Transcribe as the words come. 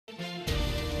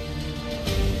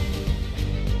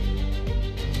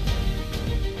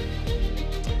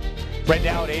Right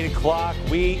now at 8 o'clock,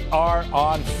 we are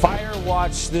on fire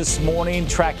watch this morning,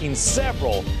 tracking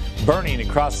several burning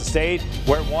across the state,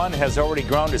 where one has already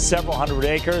grown to several hundred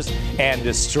acres and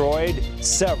destroyed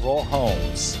several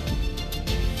homes.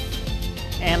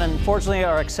 And unfortunately,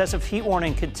 our excessive heat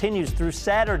warning continues through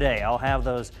Saturday. I'll have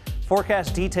those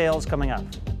forecast details coming up.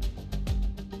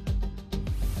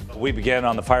 We began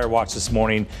on the fire watch this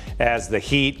morning as the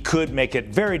heat could make it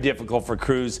very difficult for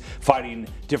crews fighting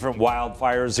different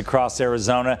wildfires across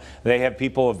Arizona. They have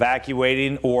people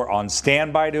evacuating or on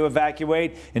standby to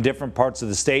evacuate in different parts of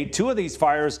the state. Two of these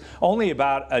fires only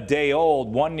about a day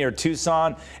old, one near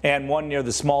Tucson and one near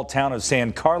the small town of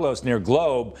San Carlos near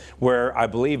Globe, where I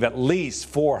believe at least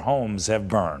 4 homes have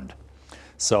burned.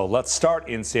 So let's start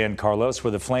in San Carlos,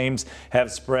 where the flames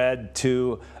have spread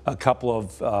to a couple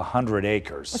of hundred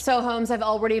acres. So homes have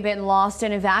already been lost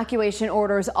and evacuation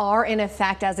orders are in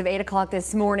effect as of 8 o'clock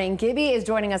this morning. Gibby is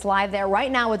joining us live there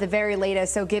right now with the very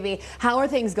latest. So Gibby, how are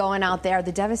things going out there?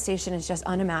 The devastation is just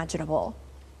unimaginable.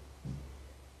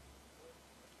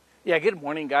 Yeah, good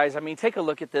morning, guys. I mean, take a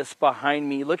look at this behind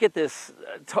me. Look at this.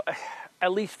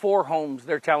 At least 4 homes,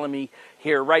 they're telling me,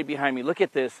 here right behind me. Look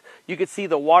at this. You could see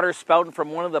the water spouting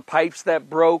from one of the pipes that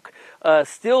broke.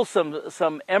 Still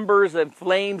some embers and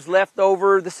flames left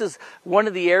over. This is one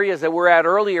of the areas that we're at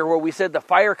earlier where we said the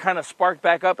fire kind of sparked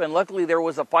back up, and luckily there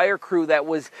was a fire crew that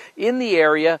was in the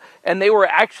area and they were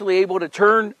actually able to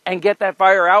turn and get that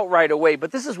fire out right away.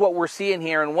 But this is what we're seeing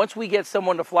here, and once we get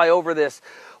someone to fly over this,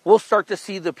 we'll start to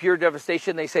see the pure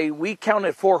devastation. They say we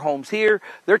counted 4 homes here.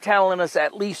 They're telling us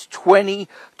at least 20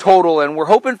 total, and we're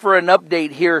hoping for an update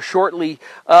here shortly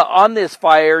on this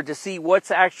fire to see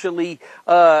what's actually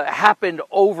happened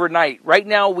overnight. Right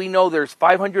now we know there's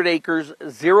 500 acres,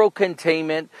 0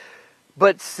 containment,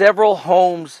 but several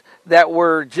homes that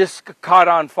were just caught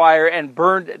on fire and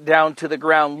burned down to the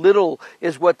ground. Little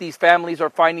is what these families are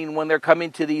finding when they're coming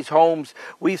to these homes.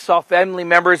 We saw family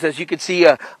members, as you can see,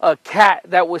 a cat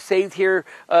that was saved here.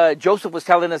 Joseph was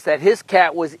telling us that his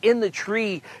cat was in the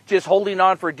tree just holding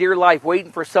on for dear life,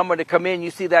 waiting for someone to come in.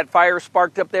 You see that fire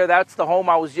sparked up there? That's the home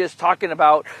I was just talking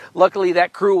about. Luckily,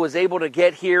 that crew was able to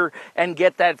get here and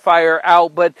get that fire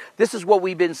out. But this is what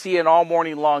we've been seeing all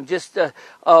morning long, just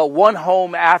one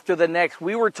home after the next.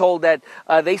 We were told that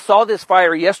they saw this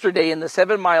fire yesterday in the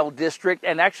 7 Mile district,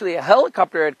 and actually a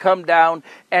helicopter had come down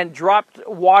and dropped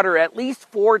water at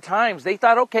least 4 times. They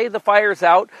thought, okay, the fire's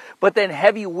out, but then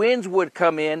heavy winds would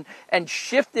come in and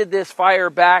shifted this fire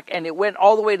back, and it went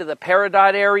all the way to the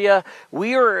Peridot area.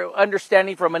 We are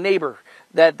understanding from a neighbor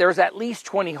that there's at least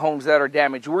 20 homes that are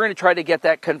damaged. We're going to try to get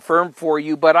that confirmed for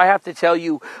you, but I have to tell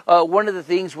you, one of the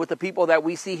things with the people that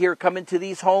we see here come into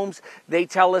these homes, they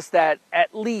tell us that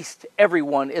at least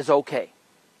everyone is okay.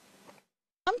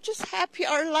 I'm just happy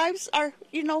our lives are,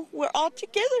 we're all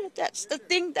together. That's the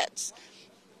thing that's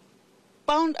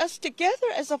bound us together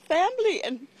as a family.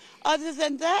 And other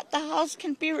than that, the house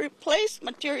can be replaced,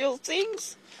 material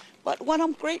things. But what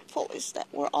I'm grateful is that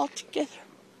we're all together.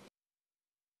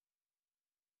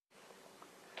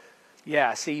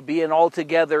 Yeah, see, being all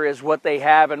together is what they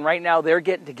have, and right now they're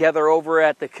getting together over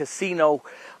at the casino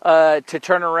to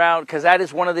turn around, because that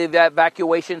is one of the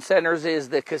evacuation centers, is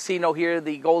the casino here,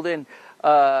 the Golden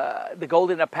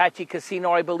Apache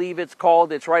Casino, I believe it's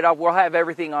called. It's right off. We'll have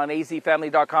everything on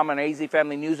azfamily.com and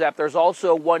AZFamily News app. There's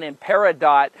also one in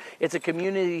Peridot. It's a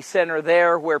community center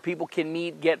there where people can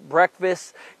meet, get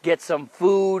breakfast, get some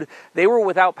food. They were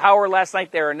without power last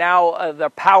night. There are now, the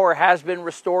power has been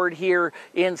restored here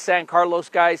in San Carlos,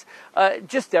 guys.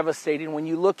 Just devastating when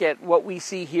you look at what we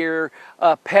see here.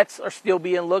 Pets are still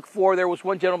being looked for. There was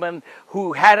one gentleman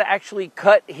who had to actually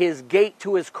cut his gate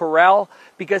to his corral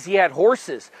because he had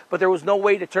horses, but there was no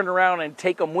way to turn around and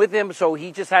take them with him, so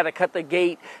he just had to cut the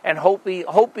gate and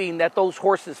hoping that those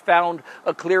horses found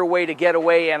a clear way to get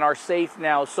away and are safe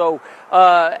now. So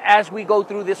as we go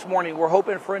through this morning, we're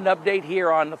hoping for an update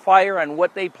here on the fire and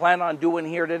what they plan on doing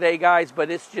here today, guys, but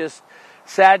it's just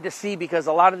sad to see because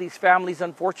a lot of these families,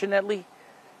 unfortunately,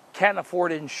 can't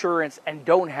afford insurance and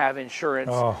don't have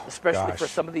insurance, especially for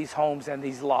some of these homes and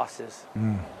these losses.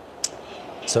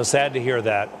 So sad to hear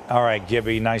that. All right,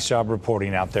 Gibby, nice job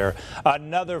reporting out there.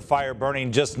 Another fire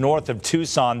burning just north of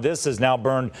Tucson. This has now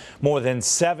burned more than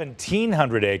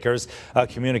 1,700 acres. A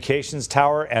communications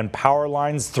tower and power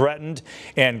lines threatened,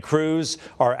 and crews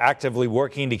are actively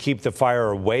working to keep the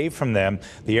fire away from them.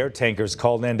 The air tankers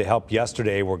called in to help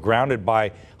yesterday were grounded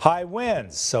by high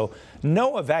winds. So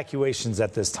no evacuations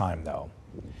at this time, though.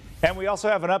 And we also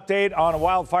have an update on a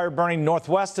wildfire burning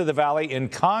northwest of the valley in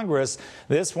Congress.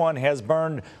 This one has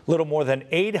burned a little more than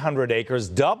 800 acres,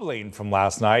 doubling from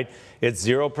last night. It's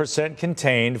 0%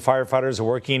 contained. Firefighters are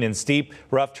working in steep,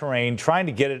 rough terrain, trying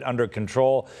to get it under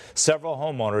control. Several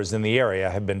homeowners in the area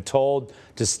have been told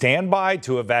to stand by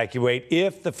to evacuate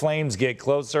if the flames get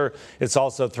closer. It's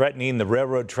also threatening the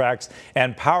railroad tracks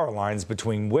and power lines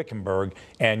between Wickenburg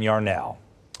and Yarnell.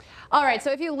 All right,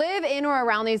 so if you live in or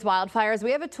around these wildfires,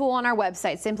 we have a tool on our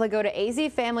website. Simply go to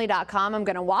azfamily.com. I'm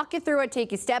going to walk you through it,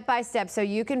 take you step by step so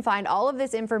you can find all of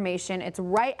this information. It's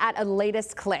right at a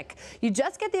latest click. You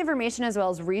just get the information as well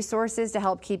as resources to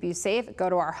help keep you safe. Go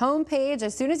to our homepage.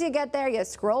 As soon as you get there, you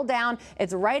scroll down.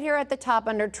 It's right here at the top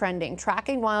under trending,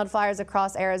 tracking wildfires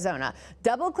across Arizona.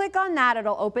 Double click on that.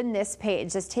 It'll open this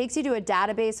page. This takes you to a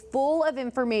database full of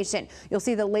information. You'll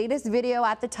see the latest video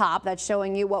at the top that's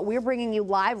showing you what we're bringing you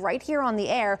live right here on the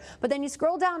air, but then you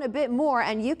scroll down a bit more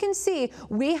and you can see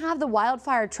we have the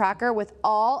wildfire tracker with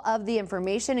all of the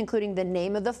information, including the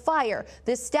name of the fire,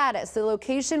 the status, the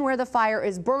location where the fire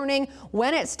is burning,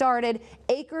 when it started,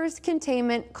 acres,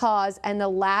 containment, cause, and the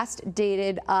last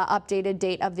updated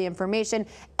date of the information.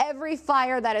 Every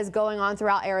fire that is going on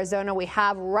throughout Arizona we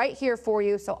have right here for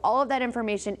you, so all of that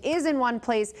information is in one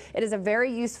place. It is a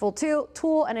very useful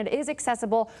tool and it is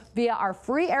accessible via our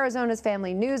free Arizona's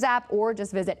Family News app or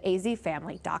just visit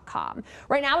azfamily.com.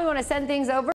 Right now we want to send things over